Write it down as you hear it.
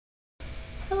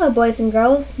Hello, boys and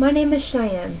girls. My name is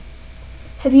Cheyenne.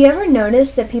 Have you ever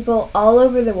noticed that people all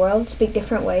over the world speak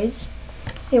different ways?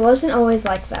 It wasn't always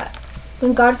like that.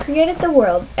 When God created the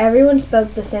world, everyone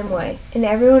spoke the same way, and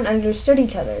everyone understood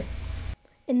each other.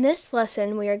 In this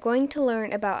lesson, we are going to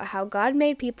learn about how God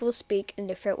made people speak in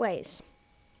different ways.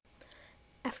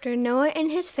 After Noah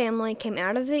and his family came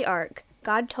out of the ark,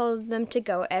 God told them to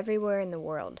go everywhere in the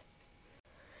world.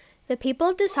 The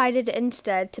people decided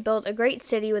instead to build a great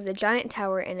city with a giant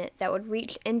tower in it that would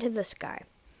reach into the sky.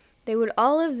 They would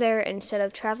all live there instead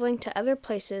of traveling to other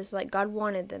places like God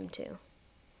wanted them to.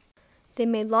 They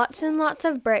made lots and lots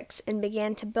of bricks and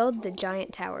began to build the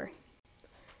giant tower.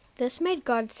 This made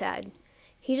God sad.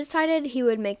 He decided he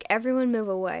would make everyone move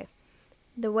away.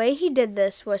 The way he did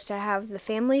this was to have the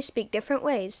families speak different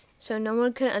ways so no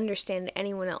one could understand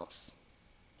anyone else.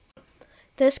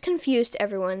 This confused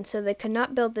everyone, so they could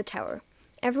not build the tower.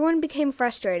 Everyone became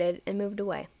frustrated and moved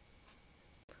away.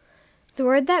 The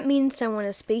word that means someone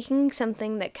is speaking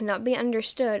something that cannot be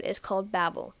understood is called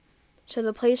Babel. So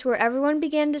the place where everyone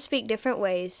began to speak different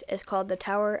ways is called the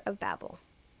Tower of Babel.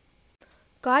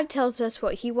 God tells us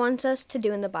what He wants us to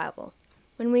do in the Bible.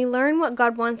 When we learn what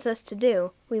God wants us to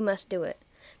do, we must do it.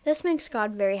 This makes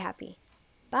God very happy.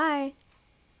 Bye!